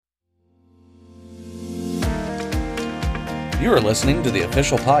You are listening to the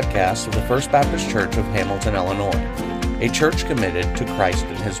official podcast of the First Baptist Church of Hamilton, Illinois, a church committed to Christ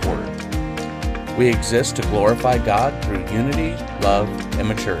and His Word. We exist to glorify God through unity, love, and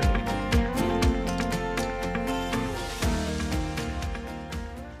maturity.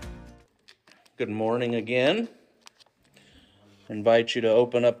 Good morning again. I invite you to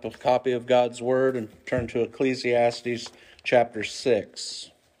open up a copy of God's Word and turn to Ecclesiastes chapter 6.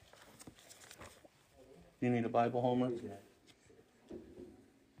 You need a Bible, Homer?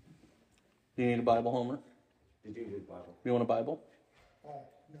 You need a Bible, Homer? Did you need a Bible? You want a Bible?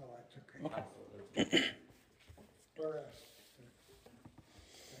 No, that's okay.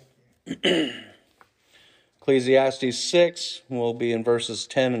 Thank you. Ecclesiastes 6 will be in verses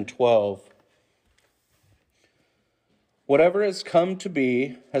 10 and 12. Whatever has come to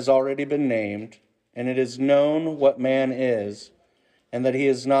be has already been named, and it is known what man is, and that he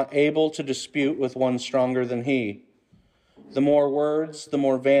is not able to dispute with one stronger than he. The more words, the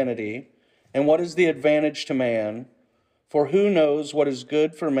more vanity. And what is the advantage to man? For who knows what is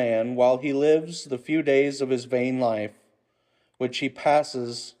good for man while he lives the few days of his vain life, which he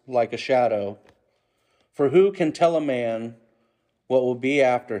passes like a shadow? For who can tell a man what will be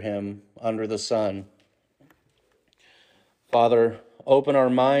after him under the sun? Father, open our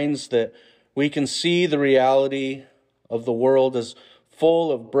minds that we can see the reality of the world as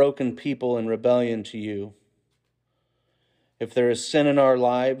full of broken people in rebellion to you. If there is sin in our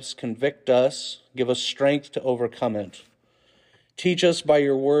lives, convict us, give us strength to overcome it. Teach us by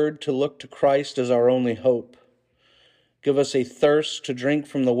your word to look to Christ as our only hope. Give us a thirst to drink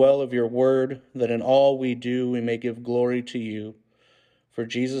from the well of your word, that in all we do we may give glory to you. For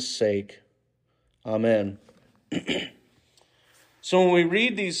Jesus' sake, amen. So when we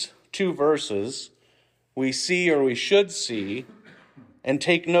read these two verses, we see, or we should see, and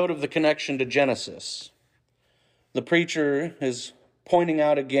take note of the connection to Genesis. The preacher is pointing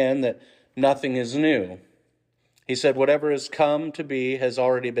out again that nothing is new. He said whatever has come to be has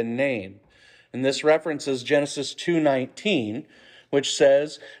already been named. And this references Genesis 2:19, which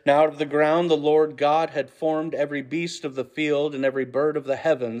says, "Now out of the ground the Lord God had formed every beast of the field and every bird of the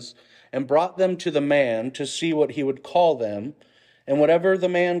heavens, and brought them to the man to see what he would call them. And whatever the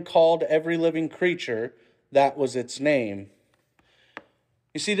man called every living creature, that was its name."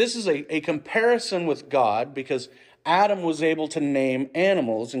 You see, this is a comparison with God because Adam was able to name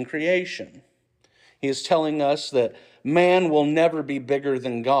animals in creation. He is telling us that man will never be bigger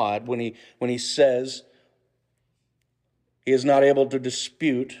than God when he says he is not able to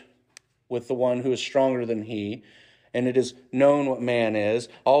dispute with the one who is stronger than he, and it is known what man is.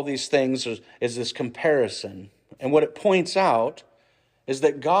 All these things is this comparison. And what it points out is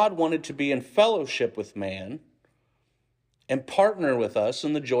that God wanted to be in fellowship with man and partner with us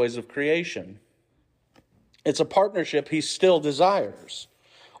in the joys of creation. It's a partnership he still desires.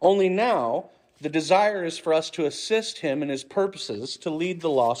 Only now, the desire is for us to assist him in his purposes to lead the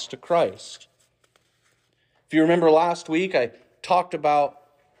lost to Christ. If you remember last week, I talked about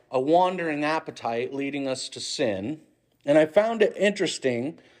a wandering appetite leading us to sin, and I found it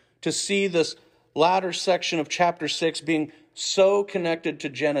interesting to see this latter section of chapter 6 being so connected to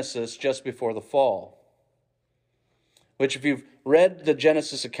Genesis just before the fall. Which, if you've read the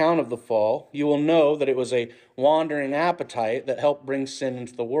Genesis account of the fall, you will know that it was a wandering appetite that helped bring sin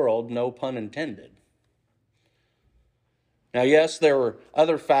into the world, no pun intended. Now, yes, there were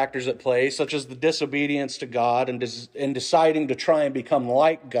other factors at play, such as the disobedience to God and deciding to try and become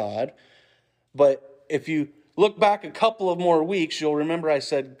like God. But if you look back a couple of more weeks, you'll remember I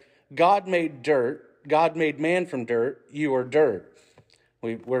said, God made dirt, God made man from dirt, you are dirt.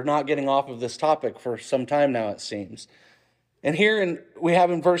 We're not getting off of this topic for some time now, it seems. And here we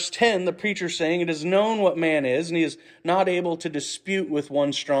have in verse 10, the preacher saying, "It is known what man is, and he is not able to dispute with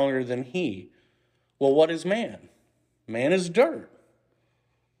one stronger than he." Well, what is man? Man is dirt.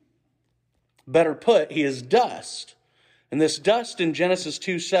 Better put, he is dust. And this dust in Genesis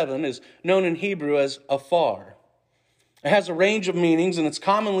 2:7 is known in Hebrew as afar. It has a range of meanings, and it's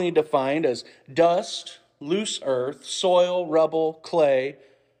commonly defined as dust, loose earth, soil, rubble, clay,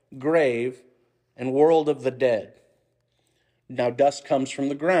 grave, and world of the dead. Now, dust comes from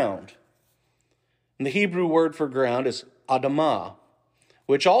the ground. And the Hebrew word for ground is Adamah,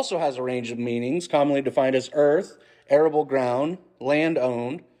 which also has a range of meanings, commonly defined as earth, arable ground, land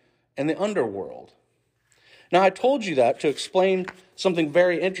owned, and the underworld. Now, I told you that to explain something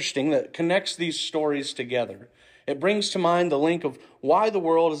very interesting that connects these stories together. It brings to mind the link of why the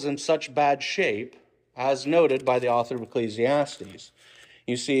world is in such bad shape, as noted by the author of Ecclesiastes.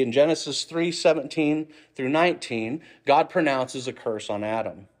 You see, in Genesis 3:17 through 19, God pronounces a curse on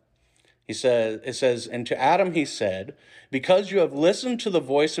Adam. It says, and to Adam he said, because you have listened to the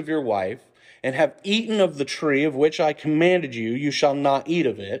voice of your wife, and have eaten of the tree of which I commanded you, you shall not eat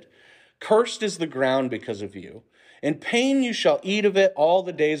of it. Cursed is the ground because of you. In pain you shall eat of it all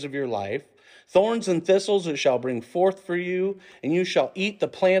the days of your life. Thorns and thistles it shall bring forth for you, and you shall eat the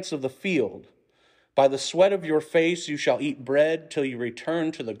plants of the field. By the sweat of your face you shall eat bread till you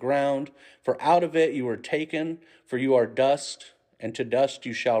return to the ground, for out of it you were taken, for you are dust, and to dust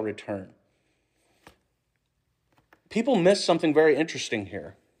you shall return. People miss something very interesting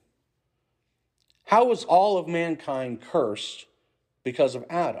here. How was all of mankind cursed because of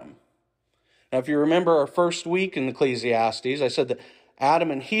Adam? Now, if you remember our first week in Ecclesiastes, I said that Adam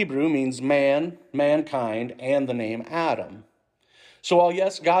in Hebrew means man, mankind, and the name Adam. So while,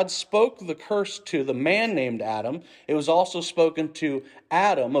 yes, God spoke the curse to the man named Adam, it was also spoken to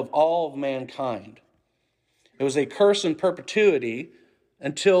Adam of all of mankind. It was a curse in perpetuity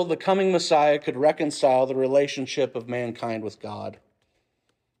until the coming Messiah could reconcile the relationship of mankind with God.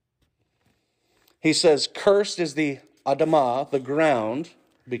 He says, cursed is the Adamah, the ground,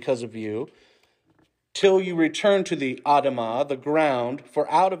 because of you, till you return to the Adamah, the ground, for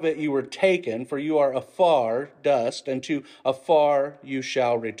out of it you were taken, for you are afar, dust, and to afar you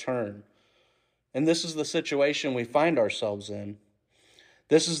shall return. And this is the situation we find ourselves in.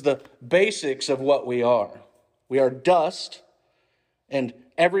 This is the basics of what we are. We are dust, and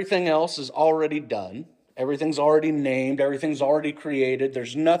everything else is already done. Everything's already named. Everything's already created.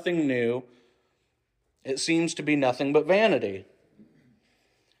 There's nothing new. It seems to be nothing but vanity.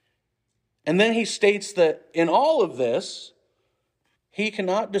 And then he states that in all of this, he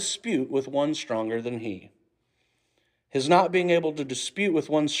cannot dispute with one stronger than he. His not being able to dispute with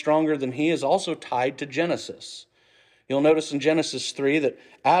one stronger than he is also tied to Genesis. You'll notice in Genesis 3 that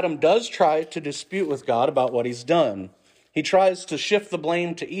Adam does try to dispute with God about what he's done. He tries to shift the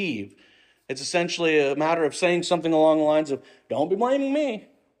blame to Eve. It's essentially a matter of saying something along the lines of, don't be blaming me.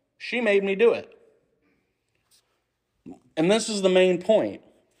 She made me do it. And this is the main point.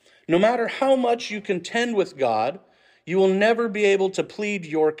 No matter how much you contend with God, you will never be able to plead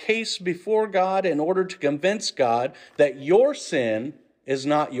your case before God in order to convince God that your sin is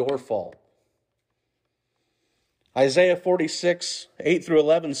not your fault. Isaiah 46, 8 through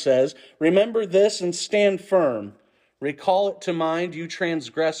 11 says, remember this and stand firm. Recall it to mind, you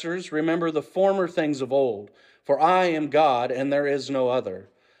transgressors. Remember the former things of old. For I am God, and there is no other.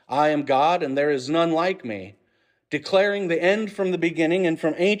 I am God, and there is none like me, declaring the end from the beginning, and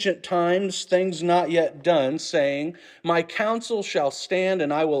from ancient times things not yet done, saying, my counsel shall stand,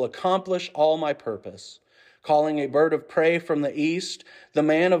 and I will accomplish all my purpose. Calling a bird of prey from the east, the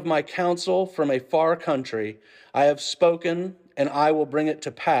man of my counsel from a far country. I have spoken, and I will bring it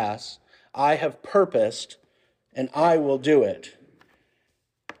to pass. I have purposed, and I will do it.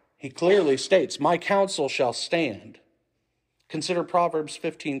 He clearly states, my counsel shall stand. Consider Proverbs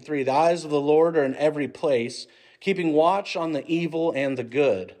 15:3. The eyes of the Lord are in every place, keeping watch on the evil and the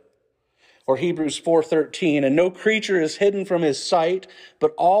good. Or Hebrews 4:13, and no creature is hidden from his sight,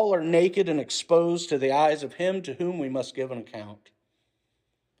 but all are naked and exposed to the eyes of him to whom we must give an account.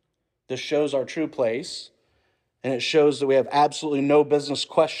 This shows our true place, and it shows that we have absolutely no business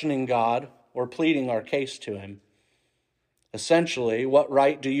questioning God or pleading our case to him. Essentially, what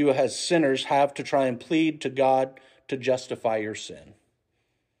right do you as sinners have to try and plead to God to justify your sin?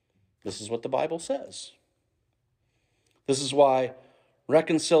 This is what the Bible says. This is why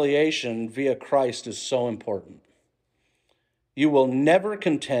reconciliation via Christ is so important. You will never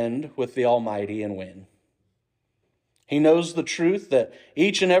contend with the Almighty and win. He knows the truth that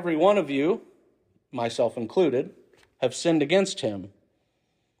each and every one of you, myself included, have sinned against him.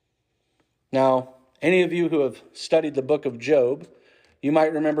 Now, any of you who have studied the book of Job, you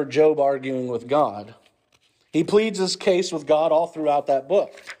might remember Job arguing with God. He pleads his case with God all throughout that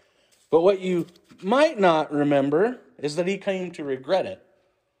book. But what you might not remember is that he came to regret it.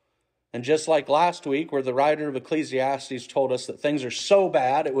 And just like last week, where the writer of Ecclesiastes told us that things are so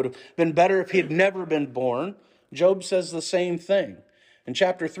bad, it would have been better if he had never been born, Job says the same thing. In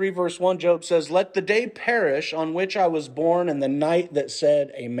chapter 3, verse 1, Job says, let the day perish on which I was born, and the night that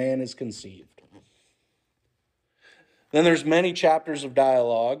said, a man is conceived. Then there's many chapters of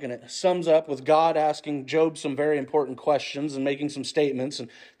dialogue, and it sums up with God asking Job some very important questions and making some statements. And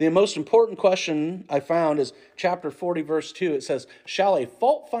the most important question I found is chapter 40, verse 2. It says, shall a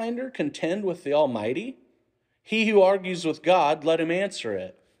fault finder contend with the Almighty? He who argues with God, let him answer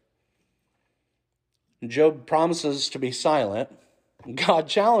it. And Job promises to be silent. God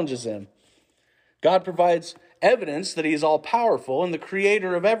challenges him. God provides evidence that he is all-powerful and the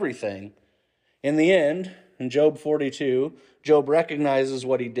creator of everything. In the end, in Job 42, Job recognizes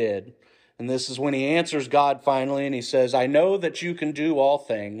what he did. And this is when he answers God finally, and he says, I know that you can do all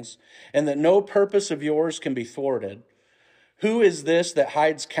things, and that no purpose of yours can be thwarted. Who is this that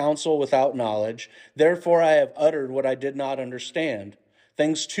hides counsel without knowledge? Therefore I have uttered what I did not understand,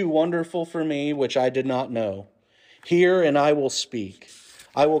 things too wonderful for me which I did not know. Hear, and I will speak.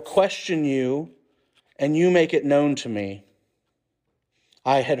 I will question you, and you make it known to me.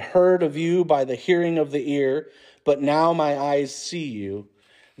 I had heard of you by the hearing of the ear, but now my eyes see you.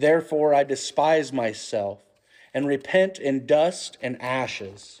 Therefore I despise myself and repent in dust and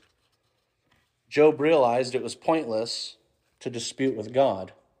ashes. Job realized it was pointless to dispute with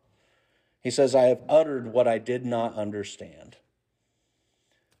God. He says, I have uttered what I did not understand.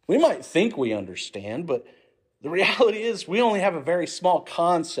 We might think we understand, but the reality is we only have a very small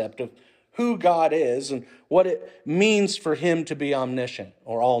concept of who God is and what it means for him to be omniscient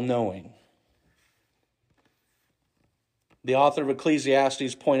or all-knowing. The author of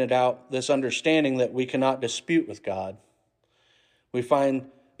Ecclesiastes pointed out this understanding that we cannot dispute with God. We find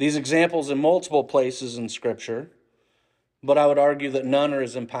these examples in multiple places in Scripture, but I would argue that none are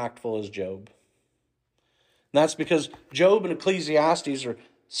as impactful as Job. And that's because Job and Ecclesiastes are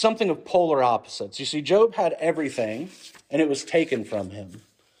something of polar opposites. You see, Job had everything, and it was taken from him.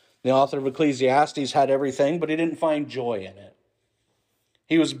 The author of Ecclesiastes had everything, but he didn't find joy in it.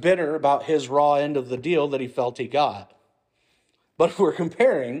 He was bitter about his raw end of the deal that he felt he got. But if we're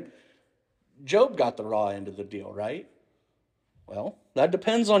comparing, Job got the raw end of the deal, right? Well, that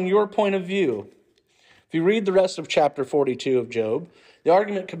depends on your point of view. If you read the rest of chapter 42 of Job, the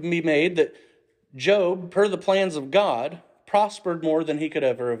argument can be made that Job, per the plans of God, prospered more than he could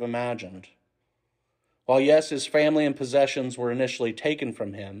ever have imagined. While yes, his family and possessions were initially taken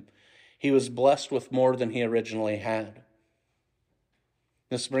from him, he was blessed with more than he originally had.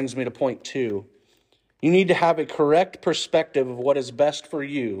 This brings me to point 2. You need to have a correct perspective of what is best for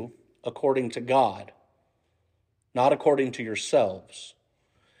you according to God, not according to yourselves.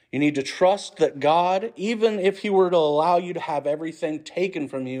 You need to trust that God, even if he were to allow you to have everything taken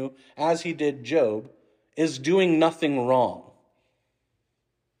from you, as he did Job, is doing nothing wrong.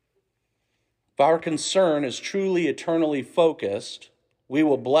 If our concern is truly eternally focused, we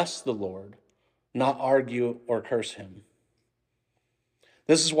will bless the Lord, not argue or curse him.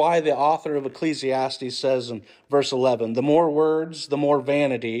 This is why the author of Ecclesiastes says in verse 11, the more words, the more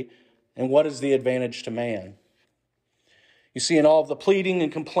vanity, and what is the advantage to man? You see, in all of the pleading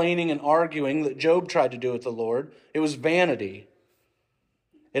and complaining and arguing that Job tried to do with the Lord, it was vanity.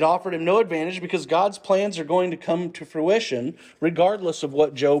 It offered him no advantage because God's plans are going to come to fruition regardless of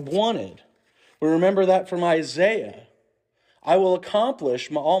what Job wanted. We remember that from Isaiah. I will accomplish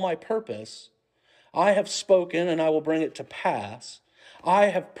all my purpose. I have spoken and I will bring it to pass. I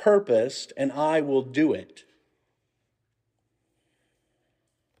have purposed and I will do it.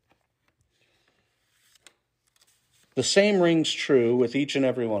 The same rings true with each and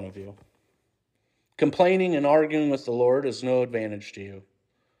every one of you. Complaining and arguing with the Lord is no advantage to you.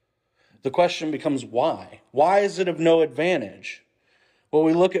 The question becomes why? Why is it of no advantage? Well,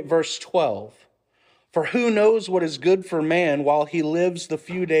 we look at verse 12. For who knows what is good for man while he lives the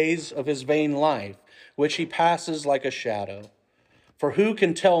few days of his vain life, which he passes like a shadow? For who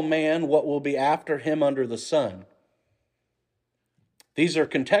can tell man what will be after him under the sun? These are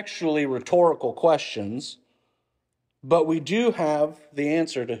contextually rhetorical questions, but we do have the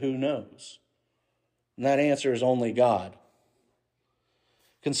answer to who knows. And that answer is only God.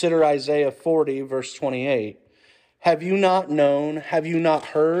 Consider Isaiah 40, verse 28. Have you not known? Have you not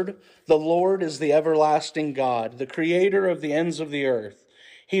heard? The Lord is the everlasting God, the creator of the ends of the earth.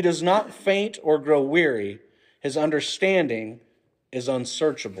 He does not faint or grow weary. His understanding is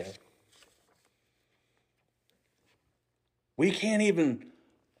unsearchable. We can't even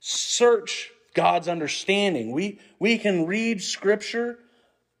search God's understanding. We can read Scripture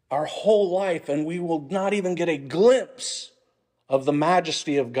our whole life and we will not even get a glimpse of the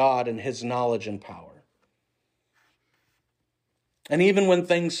majesty of God and his knowledge and power. And even when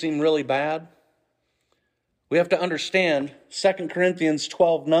things seem really bad, we have to understand 2 Corinthians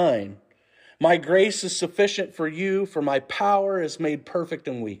 12:9. My grace is sufficient for you, for my power is made perfect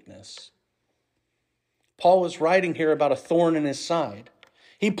in weakness. Paul was writing here about a thorn in his side.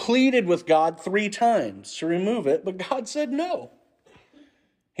 He pleaded with God 3 times to remove it, but God said no.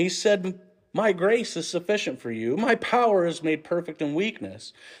 He said, my grace is sufficient for you. My power is made perfect in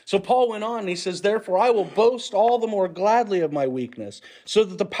weakness. So Paul went on and he says, therefore I will boast all the more gladly of my weakness, so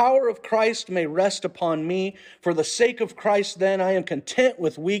that the power of Christ may rest upon me. For the sake of Christ then I am content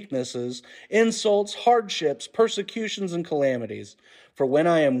with weaknesses, insults, hardships, persecutions, and calamities. For when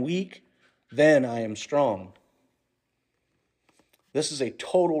I am weak, then I am strong. This is a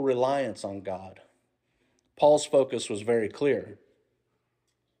total reliance on God. Paul's focus was very clear.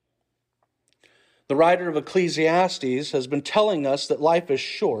 The writer of Ecclesiastes has been telling us that life is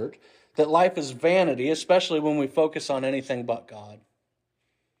short, that life is vanity, especially when we focus on anything but God.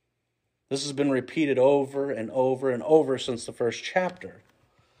 This has been repeated over and over and over since the first chapter.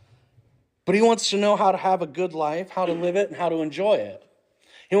 But he wants to know how to have a good life, how to live it, and how to enjoy it.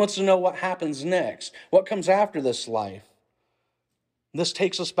 He wants to know what happens next, what comes after this life. This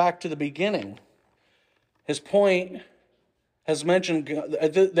takes us back to the beginning. His point has mentioned,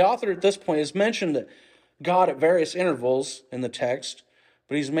 the author at this point has mentioned that God at various intervals in the text,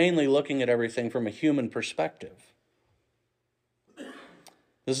 but he's mainly looking at everything from a human perspective.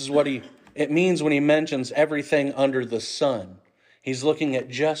 This is what it means when he mentions everything under the sun. He's looking at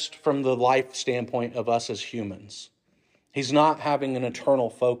just from the life standpoint of us as humans. He's not having an eternal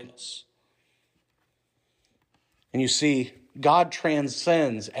focus. And you see, God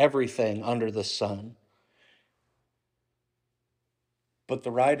transcends everything under the sun. But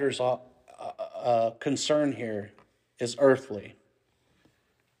the writer's concern here is earthly.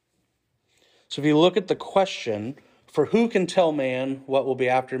 So if you look at the question, for who can tell man what will be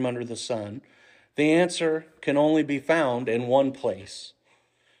after him under the sun? The answer can only be found in one place.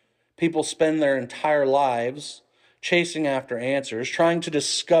 People spend their entire lives chasing after answers, trying to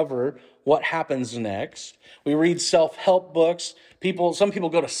discover what happens next. We read self-help books. Some people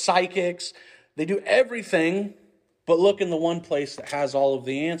go to psychics. They do everything but look in the one place that has all of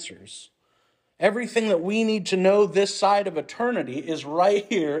the answers. Everything that we need to know this side of eternity is right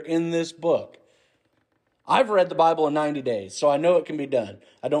here in this book. I've read the Bible in 90 days, so I know it can be done.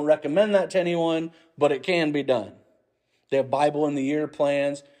 I don't recommend that to anyone, but it can be done. They have Bible in the year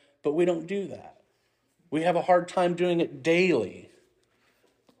plans, but we don't do that. We have a hard time doing it daily.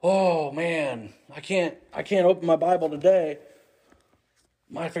 Oh man, I can't open my Bible today.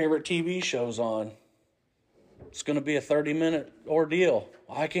 My favorite TV show's on. It's going to be a 30-minute ordeal.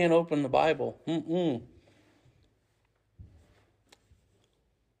 I can't open the Bible.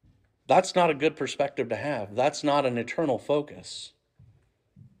 That's not a good perspective to have. That's not an eternal focus.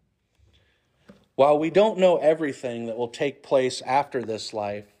 While we don't know everything that will take place after this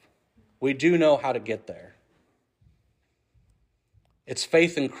life, we do know how to get there. It's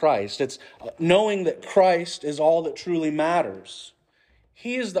faith in Christ. It's knowing that Christ is all that truly matters.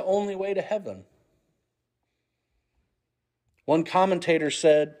 He is the only way to heaven. One commentator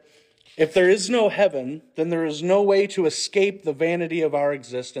said, if there is no heaven, then there is no way to escape the vanity of our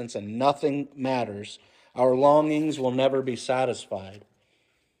existence and nothing matters. Our longings will never be satisfied.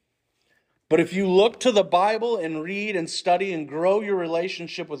 But if you look to the Bible and read and study and grow your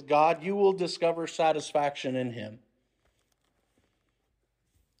relationship with God, you will discover satisfaction in Him.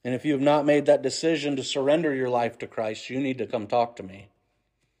 And if you have not made that decision to surrender your life to Christ, you need to come talk to me.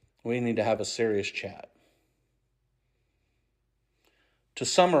 We need to have a serious chat. To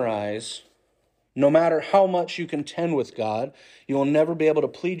summarize, no matter how much you contend with God, you will never be able to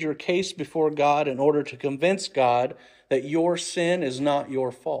plead your case before God in order to convince God that your sin is not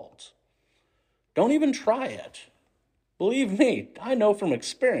your fault. Don't even try it. Believe me, I know from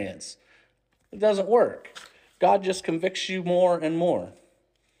experience. It doesn't work. God just convicts you more and more.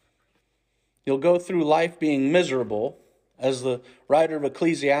 You'll go through life being miserable, as the writer of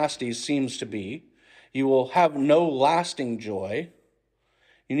Ecclesiastes seems to be. You will have no lasting joy.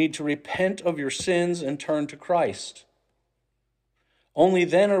 You need to repent of your sins and turn to Christ. Only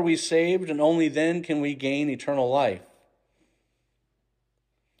then are we saved, and only then can we gain eternal life.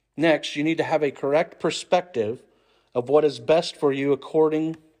 Next, you need to have a correct perspective of what is best for you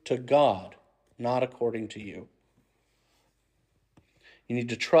according to God, not according to you. You need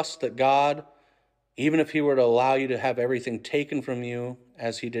to trust that God, even if He were to allow you to have everything taken from you,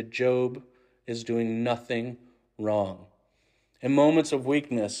 as He did Job, is doing nothing wrong. In moments of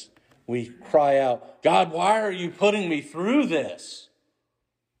weakness, we cry out, God, why are you putting me through this?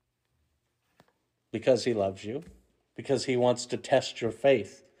 Because He loves you, because He wants to test your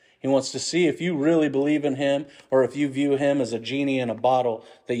faith. He wants to see if you really believe in Him, or if you view Him as a genie in a bottle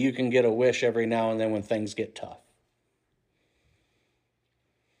that you can get a wish every now and then when things get tough.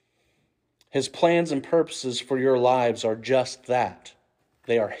 His plans and purposes for your lives are just that.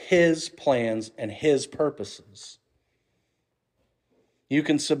 They are His plans and His purposes. You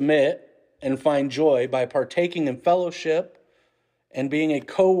can submit and find joy by partaking in fellowship and being a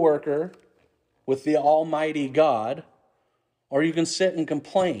co-worker with the Almighty God, or you can sit and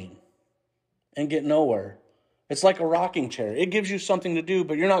complain and get nowhere. It's like a rocking chair. It gives you something to do,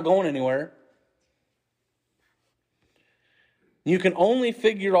 but you're not going anywhere. You can only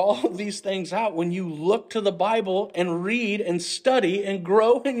figure all of these things out when you look to the Bible and read and study and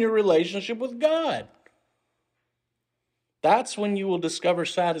grow in your relationship with God. That's when you will discover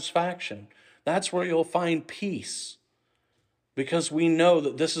satisfaction. That's where you'll find peace. Because we know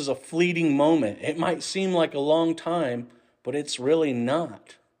that this is a fleeting moment. It might seem like a long time, but it's really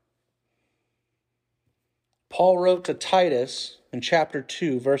not. Paul wrote to Titus in chapter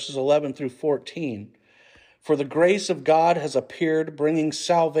 2, verses 11 through 14, "For the grace of God has appeared, bringing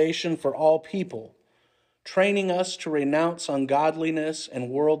salvation for all people, training us to renounce ungodliness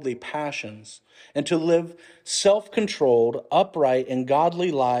and worldly passions, and to live self-controlled, upright, and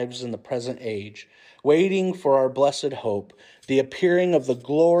godly lives in the present age, waiting for our blessed hope, the appearing of the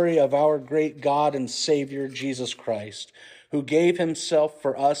glory of our great God and Savior, Jesus Christ, who gave himself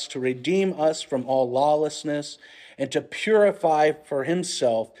for us to redeem us from all lawlessness and to purify for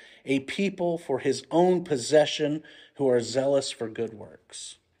himself a people for his own possession who are zealous for good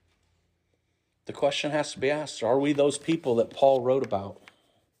works." The question has to be asked, are we those people that Paul wrote about?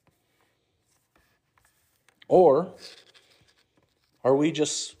 Or are we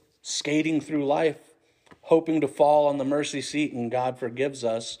just skating through life, hoping to fall on the mercy seat and God forgives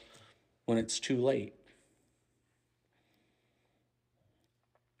us when it's too late?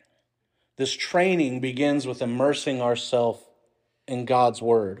 This training begins with immersing ourselves in God's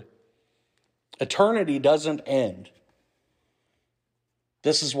word. Eternity doesn't end.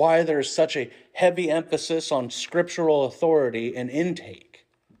 This is why there is such a heavy emphasis on scriptural authority and intake.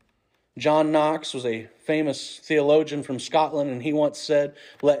 John Knox was a famous theologian from Scotland, and he once said,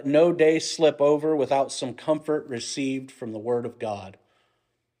 "Let no day slip over without some comfort received from the Word of God."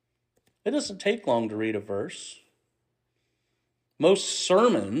 It doesn't take long to read a verse. Most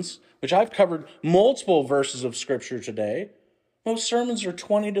sermons, which I've covered multiple verses of Scripture today, most sermons are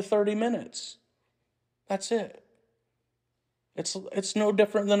 20 to 30 minutes. That's it. It's no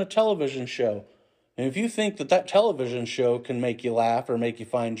different than a television show. And if you think that television show can make you laugh or make you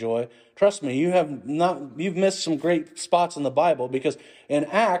find joy, trust me, you've missed some great spots in the Bible, because in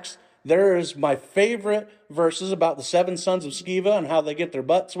Acts, there is my favorite verses about the 7 sons of Sceva and how they get their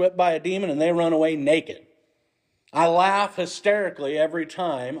butts whipped by a demon and they run away naked. I laugh hysterically every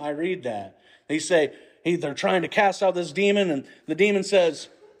time I read that. They say, they're trying to cast out this demon, and the demon says,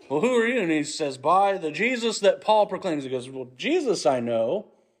 "Well, who are you?" And he says, "By the Jesus that Paul proclaims." He goes, "Well, Jesus I know.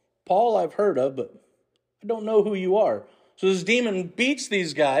 Paul I've heard of, but I don't know who you are." So this demon beats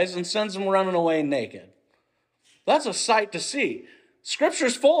these guys and sends them running away naked. That's a sight to see.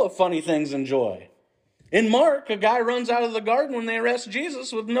 Scripture's full of funny things and joy. In Mark, a guy runs out of the garden when they arrest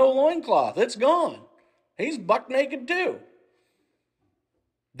Jesus with no loincloth. It's gone. He's buck naked too.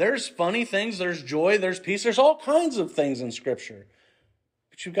 There's funny things, there's joy, there's peace, there's all kinds of things in Scripture.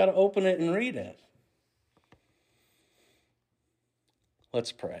 But you've got to open it and read it.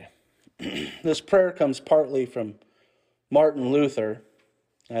 Let's pray. This prayer comes partly from Martin Luther,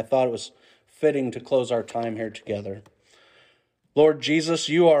 and I thought it was fitting to close our time here together. Lord Jesus,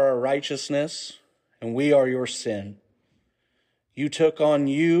 you are our righteousness, and we are your sin. You took on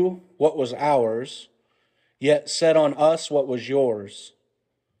you what was ours, yet set on us what was yours.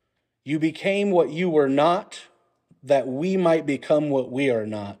 You became what you were not, that we might become what we are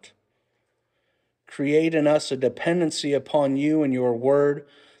not. Create in us a dependency upon you and your word,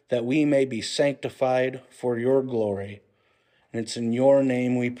 that we may be sanctified for your glory. And it's in your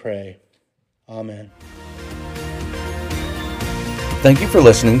name we pray. Amen. Thank you for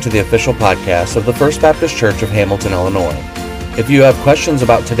listening to the official podcast of the First Baptist Church of Hamilton, Illinois. If you have questions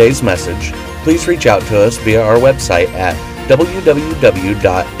about today's message, please reach out to us via our website at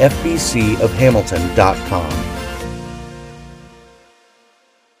www.fbcofhamilton.com.